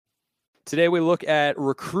Today we look at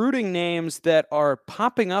recruiting names that are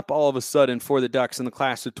popping up all of a sudden for the Ducks in the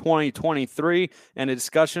class of 2023 and a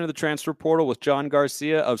discussion of the transfer portal with John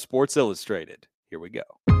Garcia of Sports Illustrated. Here we go.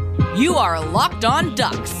 You are Locked On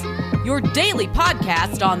Ducks, your daily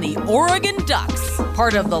podcast on the Oregon Ducks,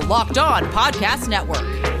 part of the Locked On Podcast Network,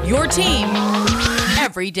 your team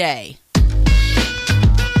every day.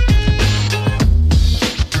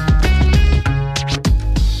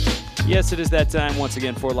 Yes, it is that time once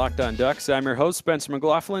again for Locked On Ducks. I'm your host, Spencer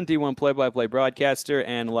McLaughlin, D1 play-by-play broadcaster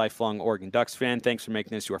and lifelong Oregon Ducks fan. Thanks for making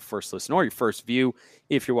this your first listen or your first view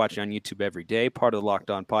if you're watching on YouTube every day, part of the Locked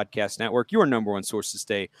On Podcast Network, your number one source to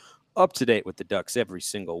stay up to date with the Ducks every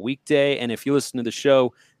single weekday. And if you listen to the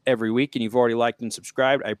show every week and you've already liked and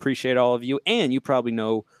subscribed, I appreciate all of you. And you probably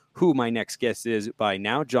know who my next guest is by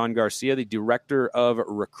now, John Garcia, the director of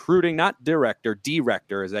recruiting, not director,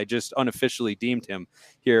 as I just unofficially deemed him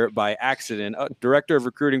here by accident, director of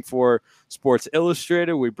recruiting for Sports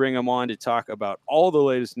Illustrated. We bring him on to talk about all the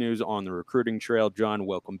latest news on the recruiting trail. John,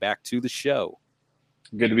 welcome back to the show.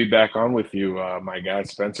 Good to be back on with you, my guy,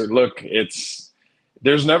 Spencer. Look,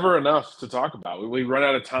 there's never enough to talk about. We run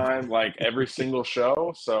out of time like every single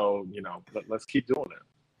show, so, let's keep doing it.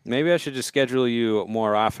 Maybe I should just schedule you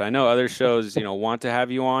more often. I know other shows, want to have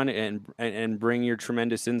you on and bring your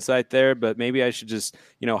tremendous insight there, but maybe I should just,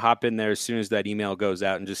 hop in there as soon as that email goes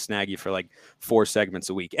out and just snag you for like 4 segments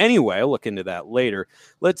a week. Anyway, I'll look into that later.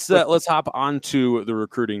 Let's hop onto the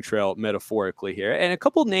recruiting trail metaphorically here. And a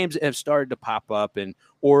couple of names have started to pop up, and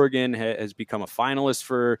Oregon has become a finalist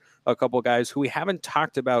for a couple of guys who we haven't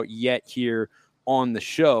talked about yet here on the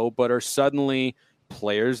show, but are suddenly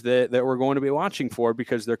players that we're going to be watching for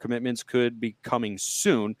because their commitments could be coming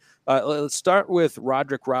soon. Let's start with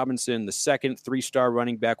Roderick Robinson, the second 3-star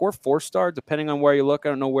running back, or 4-star, depending on where you look. I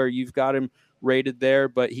don't know where you've got him rated there,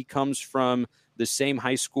 but he comes from the same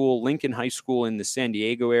high school, Lincoln High School in the San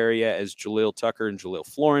Diego area, as Jaleel Tucker and Jaleel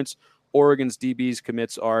Florence. Oregon's DB's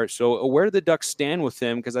commits are. So where do the Ducks stand with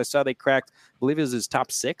him? Because I saw they cracked, I believe it was his top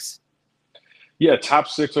 6. Yeah, top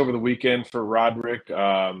 6 over the weekend for Roderick.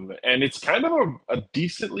 And it's kind of a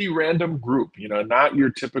decently random group, not your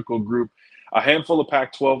typical group. A handful of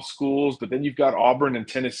Pac-12 schools, but then you've got Auburn and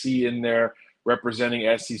Tennessee in there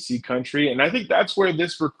representing SEC country. And I think that's where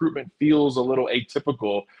this recruitment feels a little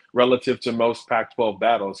atypical relative to most Pac-12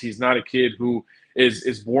 battles. He's not a kid who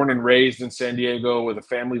is born and raised in San Diego with a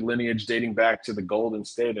family lineage dating back to the Golden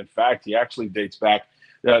State. In fact, he actually dates back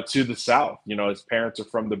to the South. His parents are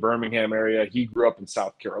from the Birmingham area. He grew up in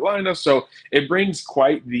South Carolina. So it brings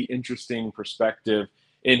quite the interesting perspective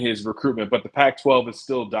in his recruitment. But the Pac-12 is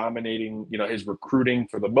still dominating, his recruiting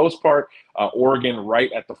for the most part. Oregon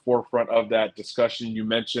right at the forefront of that discussion. You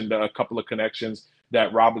mentioned a couple of connections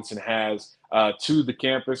that Robinson has to the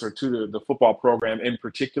campus or to the football program in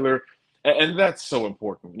particular. And that's so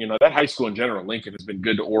important. That high school in general, Lincoln, has been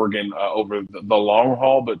good to Oregon over the long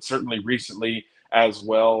haul, but certainly recently as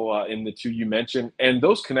well in the 2 you mentioned. And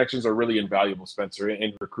those connections are really invaluable, Spencer,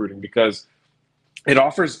 in recruiting because it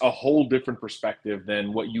offers a whole different perspective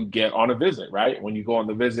than what you get on a visit, right? When you go on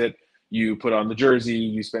the visit, you put on the jersey,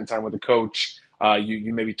 you spend time with the coach,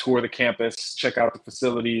 you maybe tour the campus, check out the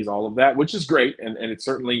facilities, all of that, which is great. And it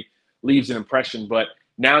certainly leaves an impression. But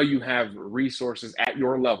now you have resources at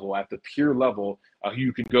your level, at the peer level,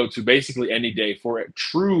 you can go to basically any day for a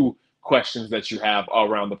true questions that you have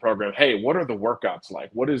around the program. Hey, what are the workouts like?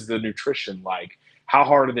 What is the nutrition like? How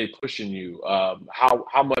hard are they pushing you?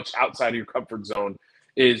 How much outside of your comfort zone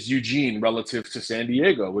is Eugene relative to San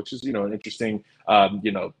Diego, which is, an interesting,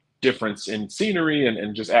 difference in scenery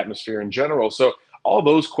and just atmosphere in general. So all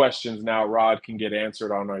those questions now Rod can get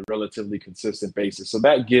answered on a relatively consistent basis. So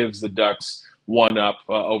that gives the Ducks one up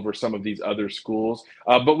over some of these other schools.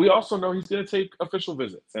 But we also know he's going to take official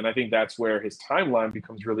visits. And I think that's where his timeline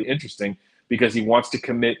becomes really interesting because he wants to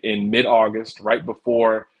commit in mid-August, right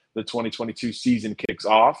before the 2022 season kicks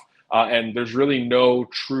off. And there's really no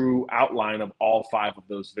true outline of all 5 of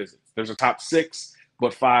those visits. There's a top 6,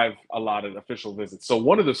 but 5 allotted official visits. So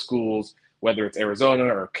one of the schools, whether it's Arizona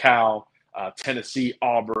or Cal, Tennessee,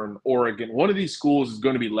 Auburn, Oregon, one of these schools is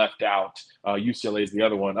going to be left out. UCLA is the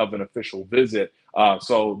other one of an official visit.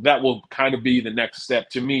 So that will kind of be the next step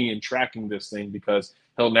to me in tracking this thing because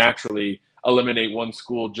he'll naturally eliminate one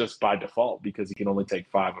school just by default because he can only take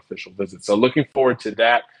 5 official visits. So looking forward to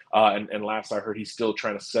that. And last I heard, he's still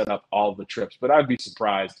trying to set up all the trips. But I'd be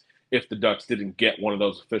surprised if the Ducks didn't get one of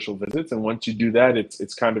those official visits. And once you do that,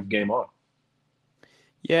 it's kind of game on.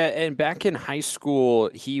 Yeah, and back in high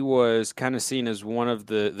school, he was kind of seen as one of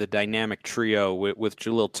the dynamic trio with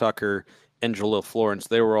Jaleel Tucker and Jaleel Florence.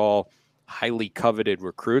 They were all highly coveted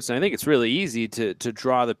recruits. And I think it's really easy to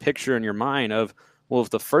draw the picture in your mind of, well, if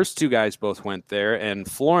the first two guys both went there and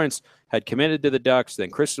Florence had committed to the Ducks, then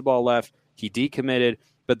Cristobal left, he decommitted,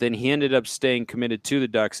 but then he ended up staying committed to the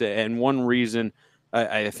Ducks. And one reason,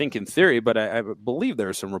 I think in theory, but I believe there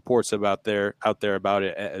are some reports out there about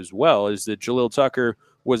it as well, is that Jalil Tucker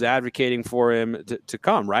was advocating for him to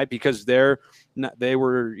come, right? Because they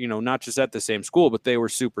were, not just at the same school, but they were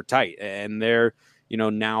super tight, and they're,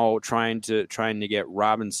 now trying to get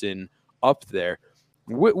Robinson up there.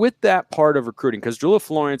 With that part of recruiting, because Jalil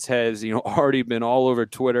Florence has, already been all over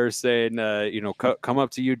Twitter saying, come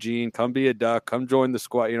up to Eugene, come be a Duck, come join the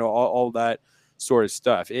squad, all that sort of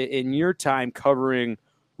stuff. In your time covering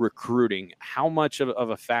recruiting, how much of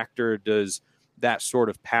a factor does that sort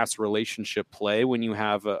of past relationship play when you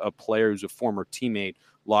have a player who's a former teammate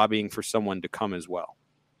lobbying for someone to come as well?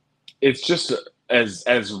 It's just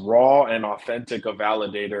as raw and authentic a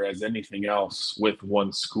validator as anything else with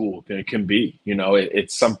one school it can be.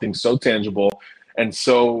 It's something so tangible and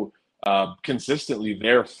so consistently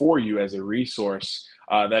there for you as a resource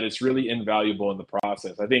that it's really invaluable in the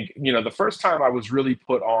process. I think, the first time I was really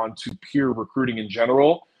put on to peer recruiting in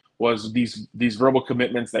general was these verbal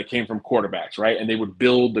commitments that came from quarterbacks, right? And they would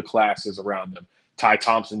build the classes around them. Ty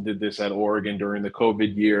Thompson did this at Oregon during the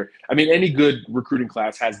COVID year. I mean, any good recruiting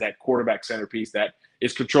class has that quarterback centerpiece that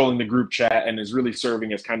is controlling the group chat and is really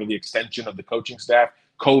serving as kind of the extension of the coaching staff.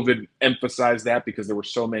 COVID emphasized that because there were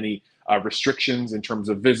so many restrictions in terms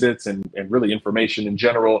of visits and really information in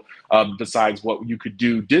general, besides what you could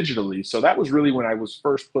do digitally. So that was really when I was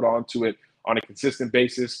first put onto it on a consistent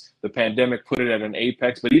basis. The pandemic put it at an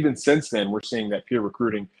apex, but even since then, we're seeing that peer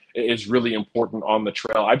recruiting is really important on the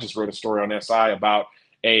trail. I just wrote a story on SI about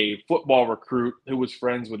a football recruit who was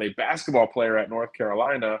friends with a basketball player at North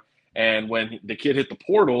Carolina. And when the kid hit the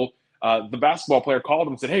portal, the basketball player called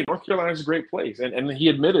him and said, "Hey, North Carolina is a great place." And he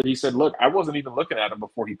admitted, he said, "Look, I wasn't even looking at him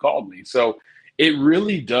before he called me." So it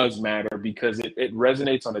really does matter because it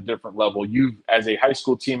resonates on a different level. You, as a high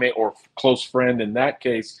school teammate or close friend in that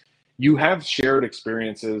case, you have shared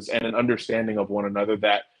experiences and an understanding of one another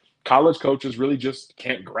that college coaches really just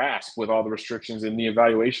can't grasp with all the restrictions in the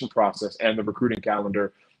evaluation process and the recruiting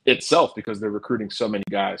calendar itself because they're recruiting so many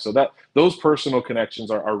guys. So that those personal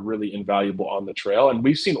connections are really invaluable on the trail. And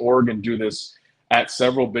we've seen Oregon do this at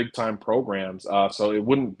several big time programs. So it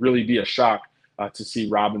wouldn't really be a shock to see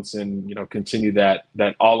Robinson, continue that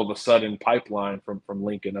all of a sudden pipeline from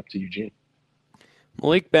Lincoln up to Eugene.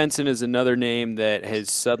 Malik Benson is another name that has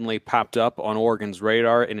suddenly popped up on Oregon's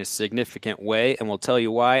radar in a significant way, and we'll tell you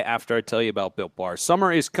why after I tell you about Built Bars.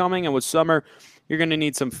 Summer is coming, and with summer, you're going to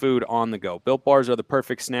need some food on the go. Built Bars are the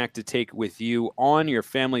perfect snack to take with you on your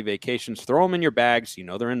family vacations. Throw them in your bags.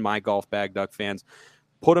 They're in my golf bag, Duck fans.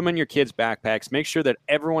 Put them in your kids' backpacks. Make sure that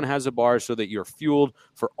everyone has a bar so that you're fueled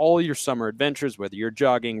for all your summer adventures, whether you're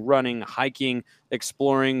jogging, running, hiking,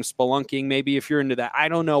 exploring, spelunking, maybe if you're into that. I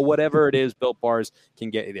don't know. Whatever it is, Built Bars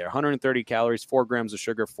can get you there. 130 calories, 4 grams of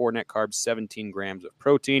sugar, 4 net carbs, 17 grams of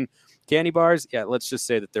protein. Candy bars, let's just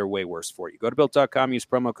say that they're way worse for you. Go to Built.com, use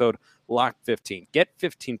promo code LOCK15. Get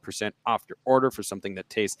 15% off your order for something that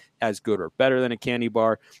tastes as good or better than a candy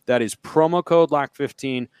bar. That is promo code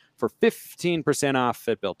LOCK15 for 15% off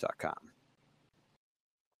at Built.com.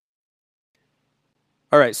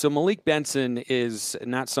 All right, so Malik Benson is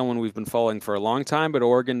not someone we've been following for a long time, but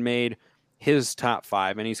Oregon made his top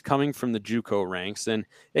 5, and he's coming from the JUCO ranks. And,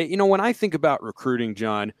 when I think about recruiting,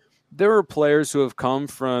 John, there are players who have come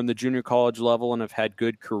from the junior college level and have had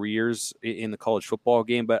good careers in the college football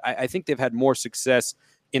game, but I think they've had more success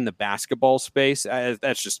in the basketball space.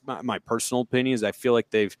 That's just my personal opinion. Is I feel like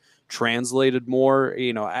they've translated more.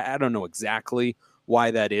 I don't know exactly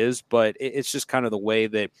why that is, but it's just kind of the way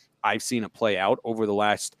that I've seen it play out over the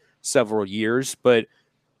last several years. But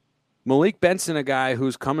Malik Benson, a guy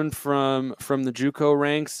who's coming from the JUCO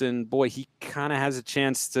ranks, and boy, he kind of has a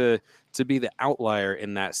chance to be the outlier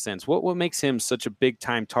in that sense. What makes him such a big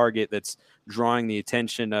time target that's drawing the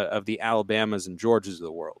attention of the Alabamas and Georgias of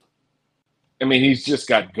the world? I mean, he's just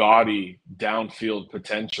got gaudy downfield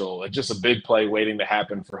potential. It's just a big play waiting to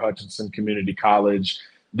happen for Hutchinson Community College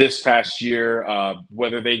this past year.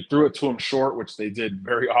 Whether they threw it to him short, which they did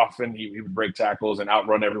very often, he would break tackles and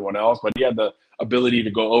outrun everyone else, but he had the ability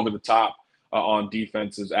to go over the top on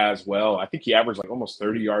defenses as well. I think he averaged like almost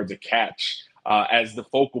 30 yards a catch as the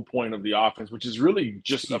focal point of the offense, which is really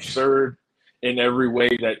just absurd in every way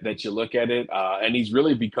that you look at it. And he's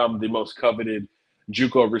really become the most coveted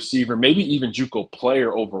JUCO receiver, maybe even JUCO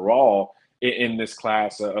player overall in this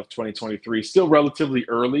class of 2023. Still relatively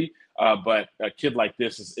early, but a kid like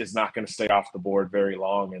this is not going to stay off the board very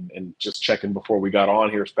long. And just checking before we got on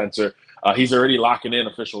here, Spencer, He's already locking in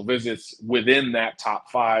official visits within that top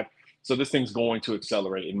 5. So this thing's going to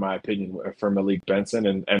accelerate, in my opinion, for Malik Benson.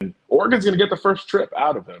 And Oregon's going to get the first trip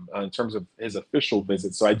out of him in terms of his official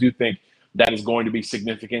visit. So I do think that is going to be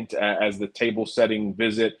significant as the table-setting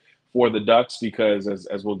visit for the Ducks, because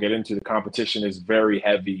as we'll get into, the competition is very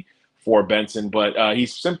heavy for Benson. But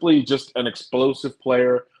he's simply just an explosive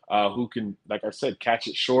player who can, like I said, catch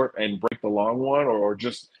it short and break the long one, or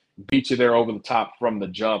just beat you there over the top from the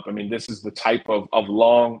jump. I mean, this is the type of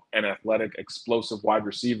long and athletic, explosive wide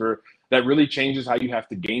receiver that really changes how you have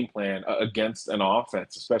to game plan against an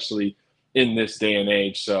offense, especially in this day and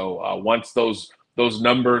age. So once those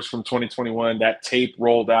numbers from 2021, that tape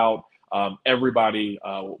rolled out, everybody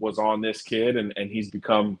was on this kid, and he's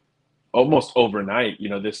become almost overnight,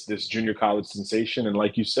 this junior college sensation. And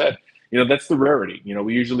like you said, that's the rarity.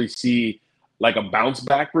 We usually see like a bounce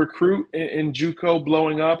back recruit in JUCO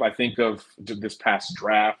blowing up. I think of this past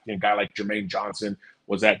draft, a guy like Jermaine Johnson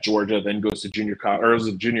was at Georgia, then goes to junior college,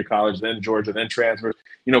 then Georgia, then transfers.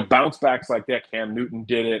 Bounce backs like that. Cam Newton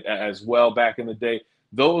did it as well back in the day.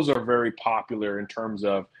 Those are very popular in terms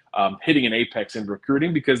of hitting an apex in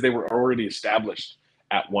recruiting because they were already established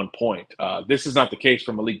at one point. This is not the case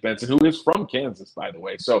for Malik Benson, who is from Kansas, by the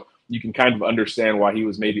way. So you can kind of understand why he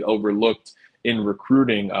was maybe overlooked in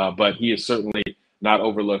recruiting, but he is certainly not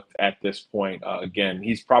overlooked at this point. Again,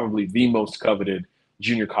 he's probably the most coveted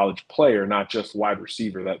junior college player, not just wide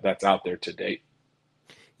receiver that's out there to date.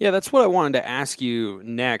 Yeah, that's what I wanted to ask you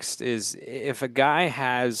next, is if a guy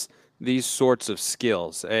has these sorts of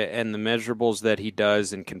skills and the measurables that he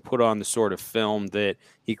does and can put on the sort of film that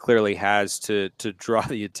he clearly has to draw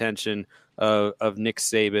the attention of Nick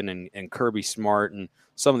Saban and Kirby Smart and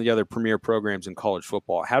some of the other premier programs in college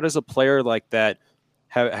football. How does a player like that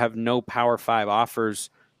have no Power 5 offers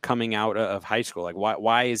coming out of high school? Like,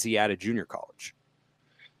 why is he at a junior college?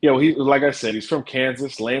 He, like I said, he's from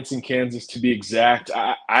Kansas, Lansing, Kansas, to be exact.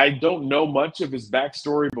 I don't know much of his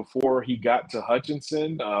backstory before he got to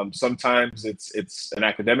Hutchinson. Sometimes it's an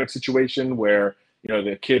academic situation where,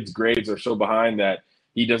 the kid's grades are so behind that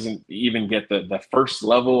he doesn't even get the first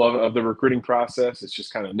level of the recruiting process. It's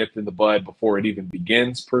just kind of nipped in the bud before it even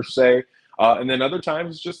begins, per se. And then other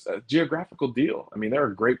times it's just a geographical deal. I mean, there are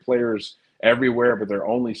great players everywhere, but there are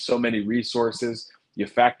only so many resources. You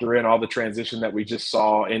factor in all the transition that we just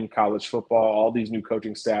saw in college football, all these new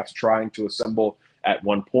coaching staffs trying to assemble at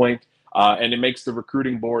one point, and it makes the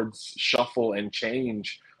recruiting boards shuffle and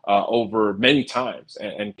change over many times.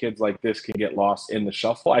 And kids like this can get lost in the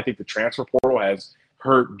shuffle. I think the transfer portal has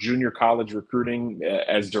hurt junior college recruiting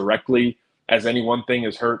as directly as any one thing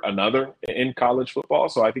has hurt another in college football.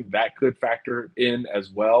 So I think that could factor in as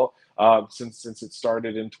well. Since it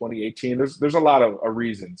started in 2018, there's a lot of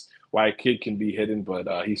reasons why a kid can be hidden,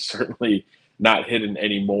 but he's certainly not hidden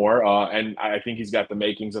anymore. And I think he's got the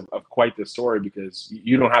makings of quite the story, because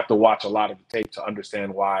you don't have to watch a lot of the tape to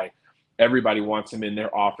understand why everybody wants him in their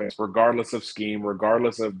offense, regardless of scheme,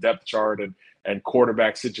 regardless of depth chart and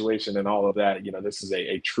quarterback situation and all of that. This is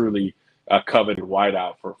a truly coveted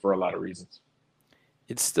wideout for a lot of reasons.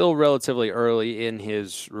 It's still relatively early in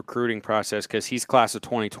his recruiting process because he's class of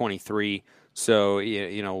 2023. So,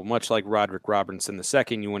 much like Roderick Robinson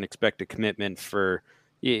II, you wouldn't expect a commitment for,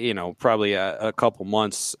 probably a couple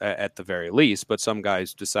months at the very least, but some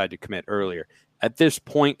guys decide to commit earlier. At this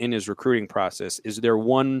point in his recruiting process, is there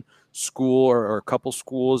one school or a couple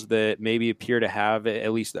schools that maybe appear to have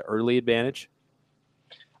at least the early advantage?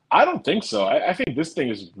 I don't think so. I think this thing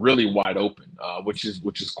is really wide open, which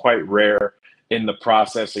is quite rare in the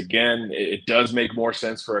process. Again, it does make more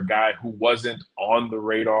sense for a guy who wasn't on the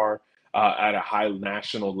radar at a high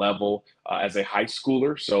national level as a high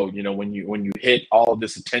schooler. So, when you hit all of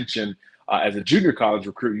this attention as a junior college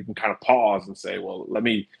recruit, you can kind of pause and say, well, let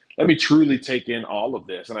me truly take in all of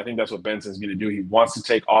this. And I think that's what Benson's going to do. He wants to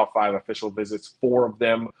take all 5 official visits. 4 of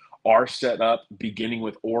them are set up, beginning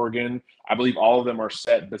with Oregon. I believe all of them are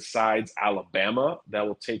set besides Alabama. That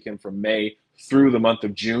will take him from May through the month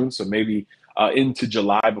of June. So maybe into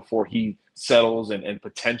July before he settles and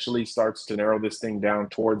potentially starts to narrow this thing down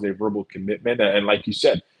towards a verbal commitment. And like you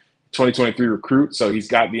said, 2023 recruit. So he's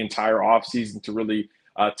got the entire offseason to really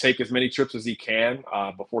take as many trips as he can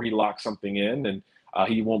before he locks something in. And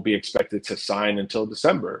he won't be expected to sign until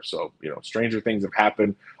December. So, stranger things have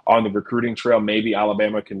happened on the recruiting trail. Maybe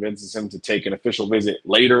Alabama convinces him to take an official visit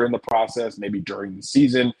later in the process, maybe during the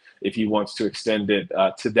season, if he wants to extend it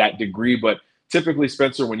to that degree. But typically,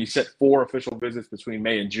 Spencer, when you set 4 official visits between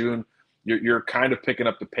May and June, you're kind of picking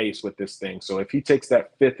up the pace with this thing. So if he takes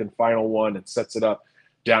that 5th and final one and sets it up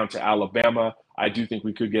down to Alabama. I do think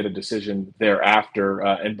we could get a decision thereafter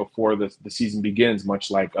and before the season begins, much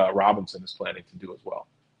like Robinson is planning to do as well.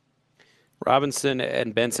 Robinson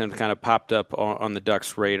and Benson have kind of popped up on the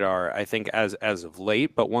Ducks' radar, I think, as of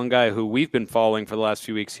late. But one guy who we've been following for the last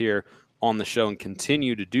few weeks here on the show and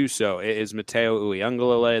continue to do so is Matayo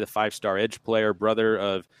Uiagalelei, the five-star edge player, brother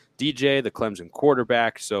of DJ, the Clemson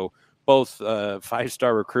quarterback. So both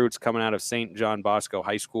five-star recruits coming out of St. John Bosco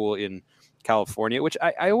High School in California, which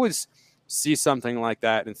I always see something like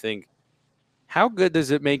that and think, how good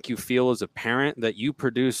does it make you feel as a parent that you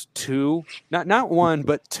produce two, not one,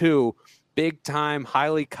 but two big-time,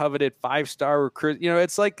 highly coveted five-star recruits? You know,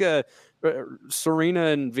 it's like Serena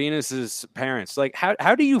and Venus's parents. Like,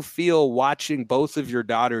 how do you feel watching both of your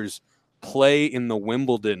daughters play in the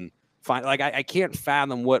Wimbledon final? Like, I can't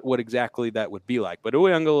fathom what exactly that would be like. But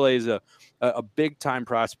Uiagalelei is a big-time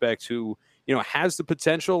prospect who, you know, has the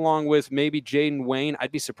potential, along with maybe Jaden Wayne.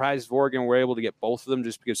 I'd be surprised if Oregon were able to get both of them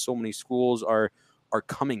just because so many schools are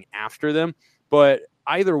coming after them. But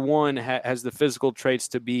either one has the physical traits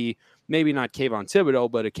to be maybe not Kayvon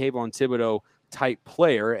Thibodeau, but a Kayvon Thibodeau type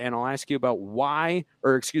player. And I'll ask you about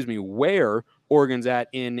where Oregon's at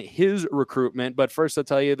in his recruitment. But first, I'll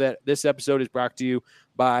tell you that this episode is brought to you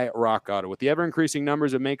by Rock Auto. With the ever-increasing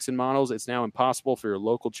numbers of makes and models, it's now impossible for your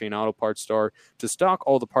local chain auto parts store to stock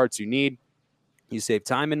all the parts you need. You save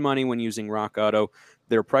time and money when using Rock Auto.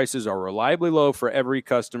 Their prices are reliably low for every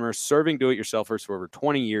customer, serving do-it-yourselfers for over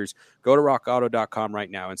 20 years. Go to rockauto.com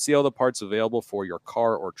right now and see all the parts available for your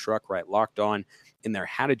car or truck, right locked on in their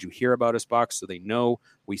How Did You Hear About Us box, so they know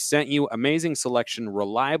we sent you. Amazing selection,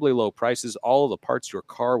 reliably low prices, all of the parts your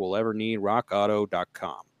car will ever need.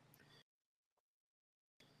 rockauto.com.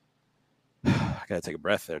 I got to take a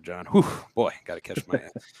breath there, John. Whew, boy, got to catch my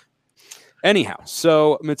Anyhow,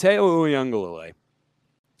 so Matayo Uiagalelei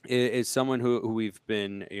is someone who we've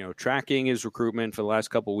been, you know, tracking his recruitment for the last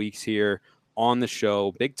couple of weeks here on the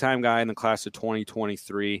show. Big time guy in the class of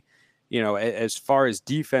 2023. You know, as far as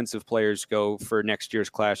defensive players go for next year's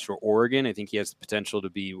class for Oregon, I think he has the potential to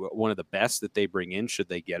be one of the best that they bring in should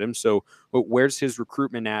they get him. So where's his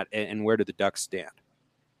recruitment at, and where do the Ducks stand?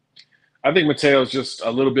 I think Matayo is just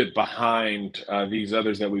a little bit behind these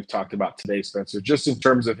others that we've talked about today, Spencer, just in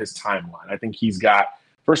terms of his timeline. I think he's got,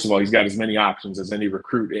 first of all, he's got as many options as any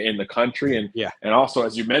recruit in the country. And also,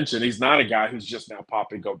 as you mentioned, he's not a guy who's just now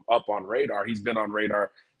popping up on radar. He's been on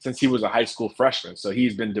radar since he was a high school freshman. So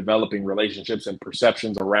he's been developing relationships and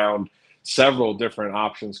perceptions around several different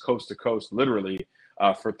options, coast to coast, literally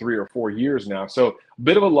for 3 or 4 years now. So a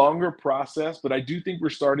bit of a longer process, but I do think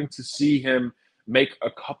we're starting to see him make a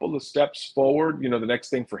couple of steps forward. You know, the next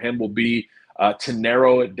thing for him will be to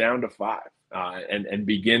narrow it down to 5 and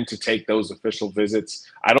begin to take those official visits.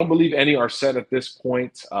 I don't believe any are set at this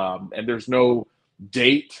point, and there's no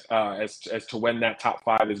date as to when that top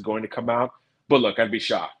 5 is going to come out. But look, I'd be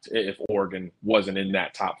shocked if Oregon wasn't in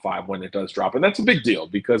that top 5 when it does drop. And that's a big deal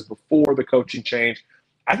because before the coaching change,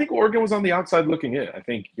 I think Oregon was on the outside looking in. I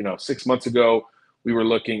think, 6 months ago, we were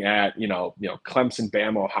looking at, Clemson,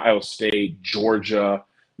 Bama, Ohio State, Georgia,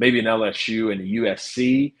 maybe an LSU and a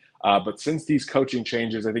USC. But since these coaching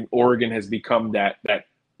changes, I think Oregon has become that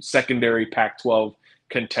secondary Pac-12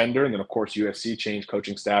 contender. And then, of course, USC changed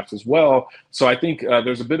coaching staffs as well. So I think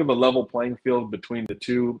there's a bit of a level playing field between the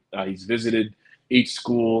two. He's visited each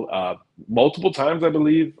school multiple times, I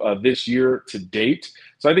believe, this year to date.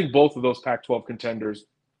 So I think both of those Pac-12 contenders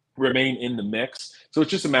remain in the mix. So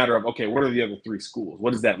it's just a matter of, okay, what are the other 3 schools?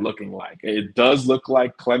 What is that looking like? It does look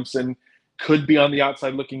like Clemson could be on the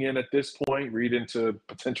outside looking in at this point. Read into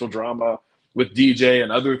potential drama with DJ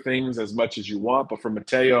and other things as much as you want. But for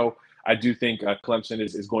Matayo, I do think Clemson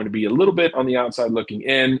is going to be a little bit on the outside looking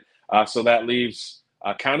in. So that leaves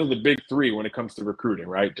kind of the big 3 when it comes to recruiting,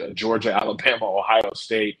 right? Georgia, Alabama, Ohio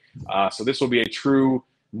State. So this will be a true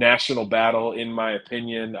national battle, in my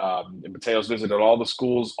opinion. Matayo's visited all the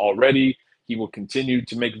schools already. He will continue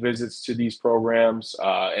to make visits to these programs,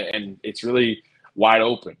 and it's really wide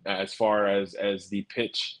open as far as the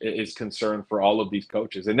pitch is concerned for all of these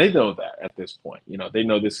coaches. And they know that at this point. They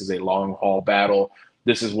know this is a long haul battle.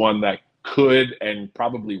 This is one that could and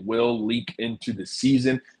probably will leak into the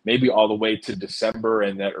season, maybe all the way to December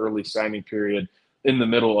and that early signing period in the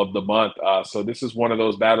middle of the month. So this is one of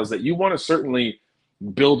those battles that you want to certainly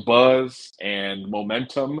build buzz and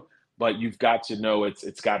momentum, but you've got to know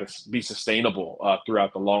it's got to be sustainable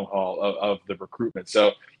throughout the long haul of the recruitment.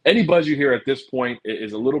 So any buzz you hear at this point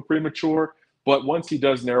is a little premature, but once he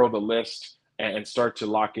does narrow the list and start to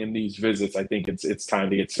lock in these visits, I think it's time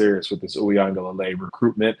to get serious with this Uiagalelei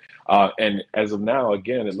recruitment. And as of now,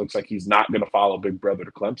 again, it looks like he's not going to follow big brother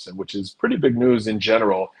to Clemson, which is pretty big news in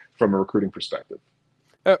general from a recruiting perspective.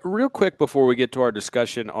 Real quick before we get to our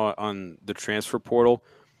discussion on the transfer portal,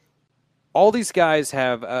 all these guys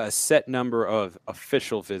have a set number of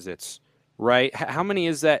official visits, right? How many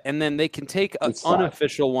is that? And then they can take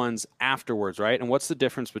unofficial ones afterwards, right? And what's the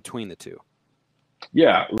difference between the two?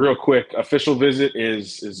 Yeah, real quick. Official visit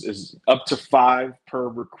is up to 5 per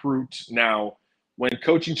recruit. Now, when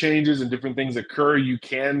coaching changes and different things occur, you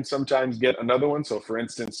can sometimes get another one. So, for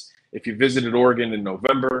instance, if you visited Oregon in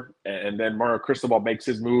November and then Mario Cristobal makes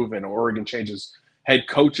his move and Oregon changes head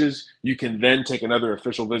coaches, you can then take another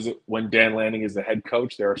official visit when Dan Lanning is the head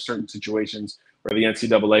coach. There are certain situations where the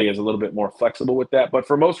NCAA is a little bit more flexible with that. But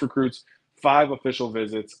for most recruits, 5 official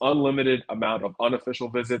visits, unlimited amount of unofficial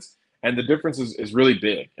visits. And the difference is really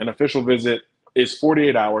big. An official visit is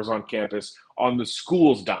 48 hours on campus on the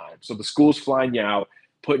school's dime. So the school's flying you out,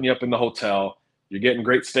 putting you up in the hotel. You're getting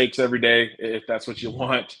great steaks every day if that's what you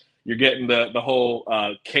want. You're getting the whole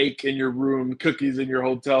cake in your room, cookies in your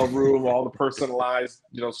hotel room, all the personalized,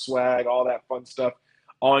 swag, all that fun stuff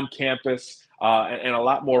on campus, and a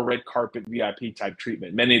lot more red carpet VIP type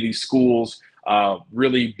treatment. Many of these schools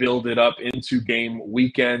really build it up into game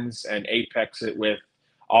weekends and apex it with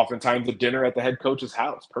oftentimes a dinner at the head coach's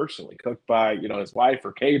house, personally cooked by, his wife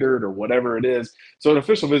or catered or whatever it is. So an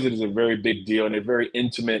official visit is a very big deal and a very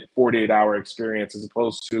intimate 48-hour experience as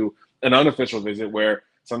opposed to an unofficial visit where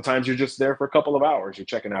sometimes you're just there for a couple of hours. You're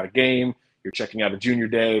checking out a game, you're checking out a junior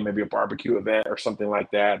day, maybe a barbecue event or something like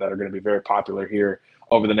that are going to be very popular here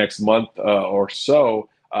over the next month or so.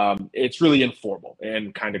 It's really informal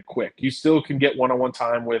and kind of quick. You still can get one-on-one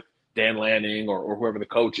time with Dan Lanning or whoever the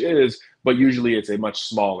coach is, but usually it's a much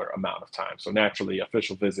smaller amount of time. So naturally,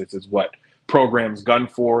 official visits is what programs gun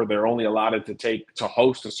for. They're only allotted to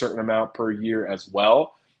host a certain amount per year as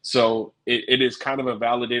well. So it is kind of a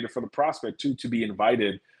validator for the prospect too to be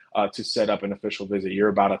invited to set up an official visit. You're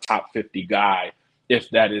about a top 50 guy if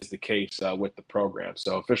that is the case with the program.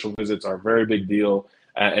 So official visits are a very big deal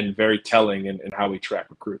and very telling in how we track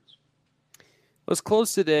recruits. Let's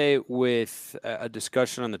close today with a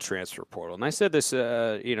discussion on the transfer portal. And I said this,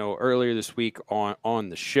 earlier this week on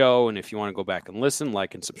the show. And if you want to go back and listen,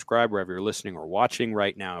 like and subscribe wherever you're listening or watching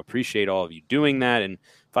right now, I appreciate all of you doing that and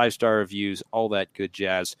 5-star reviews, all that good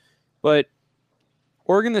jazz. But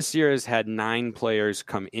Oregon this year has had 9 players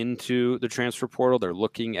come into the transfer portal. They're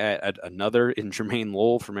looking at another in Jermaine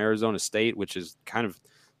Lowell from Arizona State, which is kind of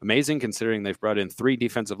amazing considering they've brought in 3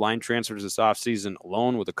 defensive line transfers this offseason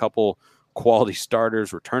alone with a couple quality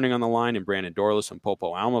starters returning on the line in Brandon Dorlus and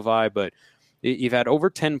Popo Almavai. But you've had over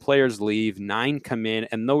 10 players leave, 9 come in,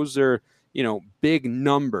 and those are, big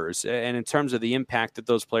numbers. And in terms of the impact that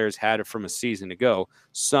those players had from a season ago,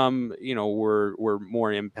 some, were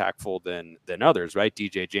more impactful than others, right?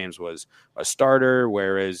 DJ James was a starter,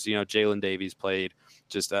 whereas, Jalen Davies played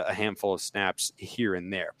just a handful of snaps here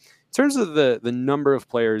and there. In terms of the number of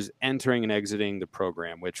players entering and exiting the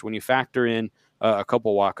program, which when you factor in a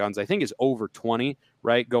couple walk-ons, I think is over 20,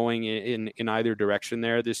 right, going in either direction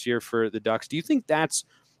there this year for the Ducks. Do you think that's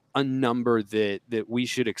a number that we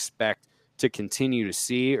should expect to continue to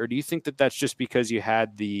see, or do you think that that's just because you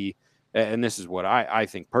had and this is what I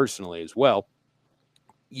think personally as well,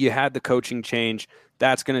 you had the coaching change,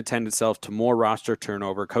 that's going to tend itself to more roster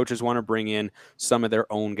turnover. Coaches want to bring in some of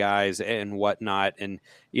their own guys and whatnot. And,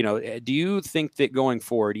 do you think that going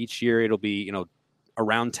forward each year it'll be,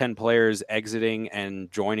 around 10 players exiting and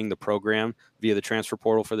joining the program via the transfer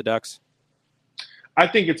portal for the Ducks? I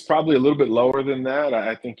think it's probably a little bit lower than that.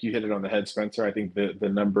 I think you hit it on the head, Spencer. I think the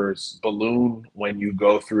numbers balloon when you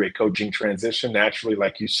go through a coaching transition. Naturally,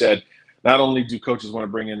 like you said, not only do coaches want to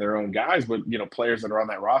bring in their own guys, but, players that are on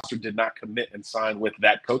that roster did not commit and sign with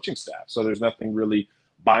that coaching staff. So there's nothing really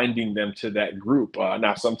binding them to that group.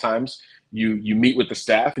 Now, sometimes you meet with the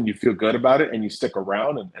staff and you feel good about it and you stick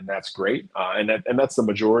around, and that's great. And that's the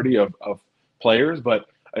majority of players, but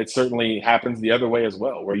it certainly happens the other way as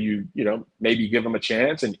well, where you maybe give them a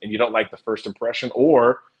chance and you don't like the first impression,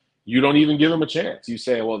 or you don't even give them a chance. You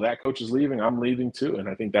say, well, that coach is leaving, I'm leaving too. And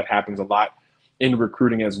I think that happens a lot in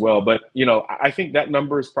recruiting as well. But, I think that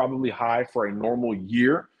number is probably high for a normal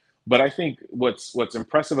year. But I think what's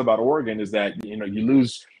impressive about Oregon is that, you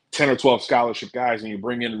lose 10 or 12 scholarship guys and you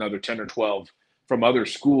bring in another 10 or 12 from other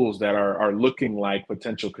schools that are looking like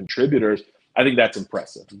potential contributors. I think that's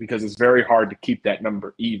impressive because it's very hard to keep that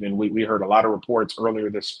number even. We heard a lot of reports earlier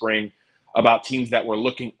this spring about teams that were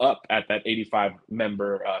looking up at that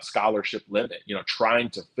 85-member scholarship limit, trying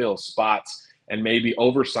to fill spots and maybe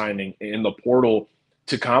oversigning in the portal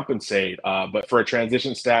to compensate. But for a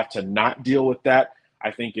transition staff to not deal with that, I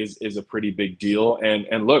think is a pretty big deal.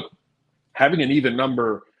 And look, having an even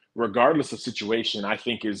number, regardless of situation, I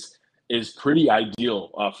think is pretty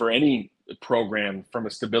ideal for any program from a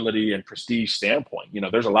stability and prestige standpoint.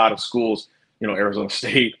 There's a lot of schools, Arizona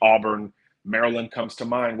State, Auburn, Maryland comes to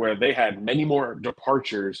mind, where they had many more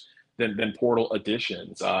departures than portal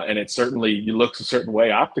additions. And it certainly looks a certain way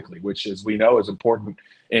optically, which, as we know, is important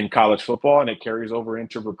in college football, and it carries over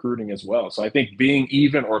into recruiting as well. So I think being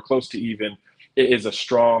even or close to even is a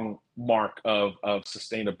strong mark of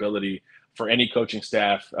sustainability for any coaching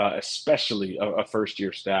staff, especially a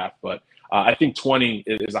first-year staff. But I think 20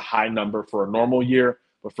 is a high number for a normal year,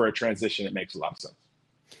 but for a transition, it makes a lot of sense.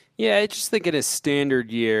 Yeah, I just think in a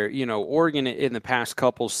standard year, Oregon in the past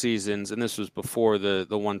couple seasons, and this was before the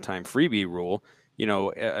one-time freebie rule,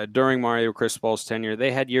 during Mario Cristobal's tenure,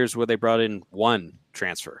 they had years where they brought in one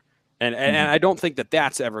transfer. And I don't think that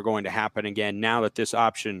that's ever going to happen again now that this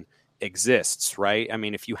option exists, right? I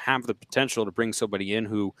mean, if you have the potential to bring somebody in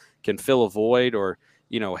who can fill a void or,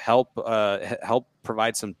 help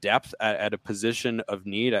provide some depth at a position of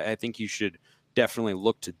need, I think you should definitely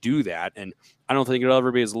look to do that. And I don't think it'll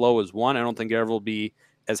ever be as low as 1. I don't think it ever will be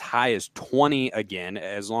as high as 20 again,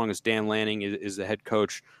 as long as Dan Lanning is the head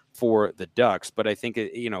coach for the Ducks. But I think,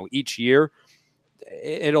 each year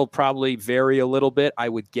it'll probably vary a little bit, I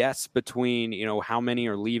would guess, between, how many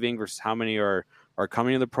are leaving versus how many are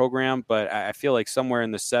coming to the program. But I feel like somewhere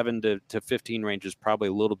in the 7 to 15 range is probably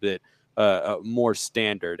a little bit more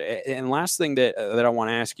standard. And last thing that I want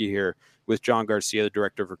to ask you here with John Garcia, the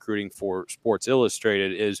director of recruiting for Sports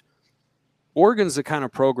Illustrated, is Oregon's the kind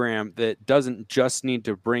of program that doesn't just need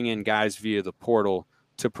to bring in guys via the portal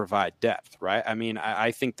to provide depth, right? I mean,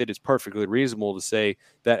 I think that it's perfectly reasonable to say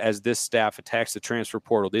that as this staff attacks the transfer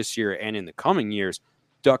portal this year and in the coming years,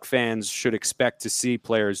 Duck fans should expect to see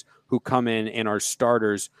players who come in and are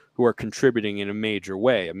starters who are contributing in a major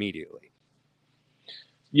way immediately.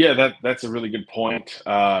 Yeah, that's a really good point.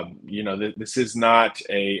 This is not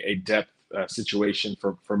a depth situation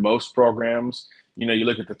for most programs. You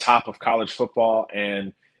look at the top of college football,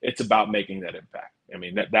 and it's about making that impact. I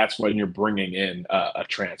mean, that's when you're bringing in a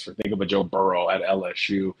transfer. Think of a Joe Burrow at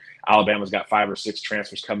LSU. Alabama's got 5 or 6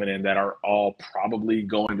 transfers coming in that are all probably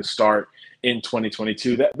going to start in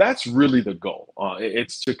 2022. That's really the goal.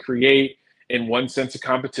 It's to create, in one sense, a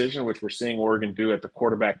competition, which we're seeing Oregon do at the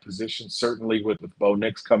quarterback position, certainly with Bo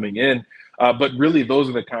Nix coming in. But really, those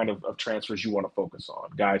are the kind of transfers you want to focus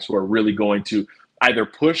on, guys who are really going to either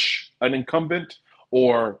push an incumbent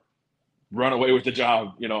or run away with the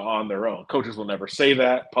job, on their own. Coaches will never say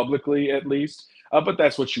that publicly, at least, but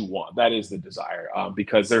that's what you want. That is the desire,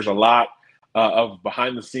 because there's a lot of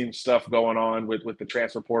behind-the-scenes stuff going on with the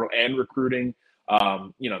transfer portal and recruiting.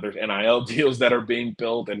 There's NIL deals that are being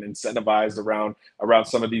built and incentivized around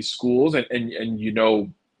some of these schools, and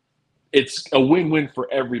it's a win-win for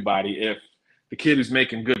everybody if the kid who's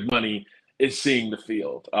making good money is seeing the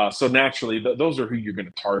field. So naturally, those are who you're going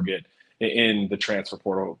to target in the transfer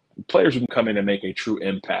portal. Players who can come in and make a true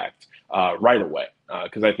impact right away.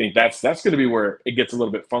 Because I think that's going to be where it gets a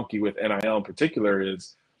little bit funky with NIL in particular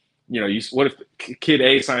is, what if kid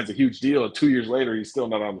A signs a huge deal and 2 years later he's still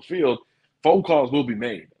not on the field? Phone calls will be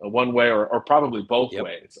made one way or probably both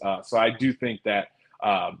ways. So I do think that,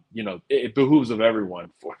 it behooves of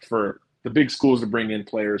everyone for the big schools to bring in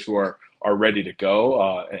players who are ready to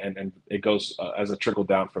go. And it goes as a trickle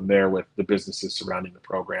down from there with the businesses surrounding the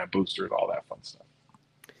program, boosters, all that fun stuff.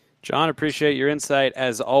 John, appreciate your insight.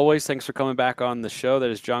 As always, thanks for coming back on the show.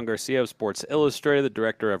 That is John Garcia of Sports Illustrated, the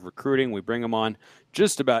director of recruiting. We bring him on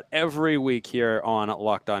just about every week here on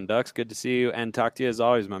Locked On Ducks. Good to see you and talk to you as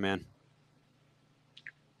always, my man.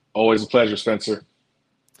 Always a pleasure, Spencer.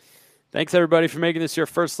 Thanks, everybody, for making this your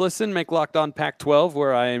first listen. Make Locked On Pac-12,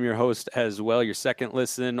 where I am your host as well, your second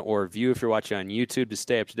listen or view if you're watching on YouTube to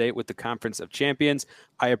stay up to date with the Conference of Champions.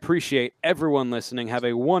 I appreciate everyone listening. Have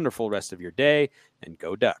a wonderful rest of your day, and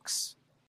go Ducks.